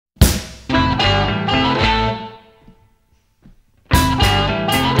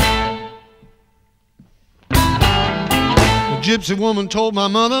gypsy woman told my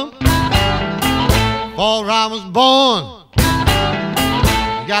mother, before I was born,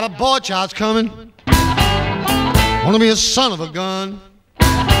 you got a boy child's coming, wanna be a son of a gun.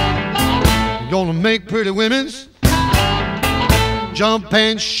 You're gonna make pretty women's jump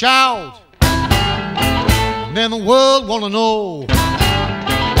and shout, and then the world wanna know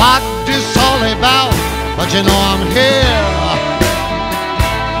what this all about. But you know I'm here.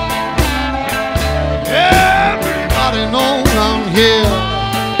 Everybody knows I'm here.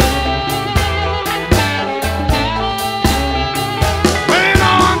 When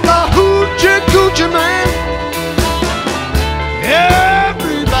I'm the Hoochie Coochie Man,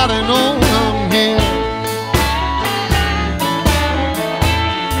 everybody knows I'm here.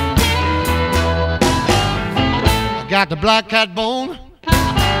 I got the black cat bone,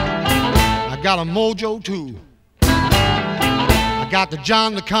 I got a mojo too. I got the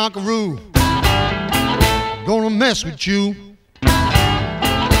John the Conqueror. Gonna mess with you.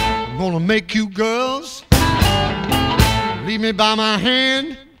 I'm gonna make you girls leave me by my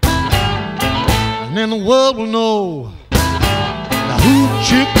hand, and then the world will know the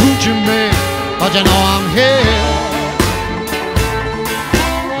Hoochie Coochie Man. But you know I'm here.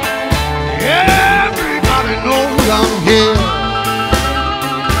 Everybody knows I'm here.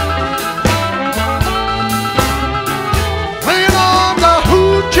 When I'm the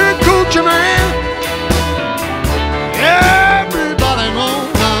Hoochie Coochie Man, everybody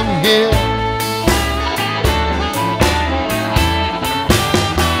knows I'm here.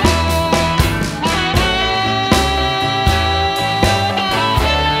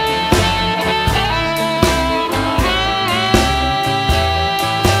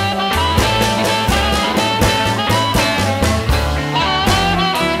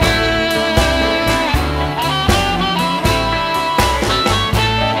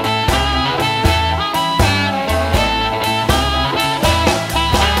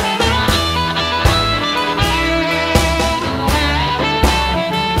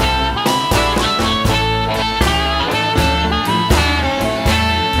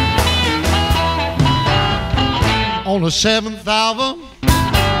 On the 7th hour,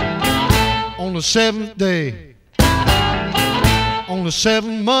 on the 7th day, on the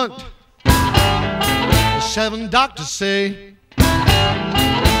 7th month, the 7 doctors say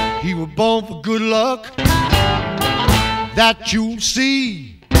he was born for good luck, that you'll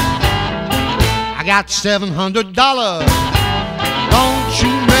see. I got $700, don't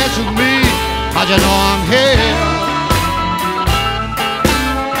you mess with me, 'cause you know I'm here.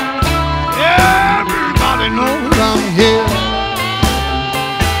 Everybody knows I'm here.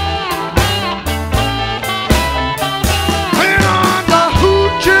 When I'm the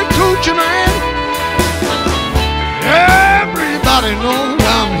Hoochie Coochie Man, everybody knows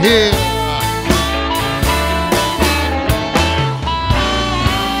I'm here.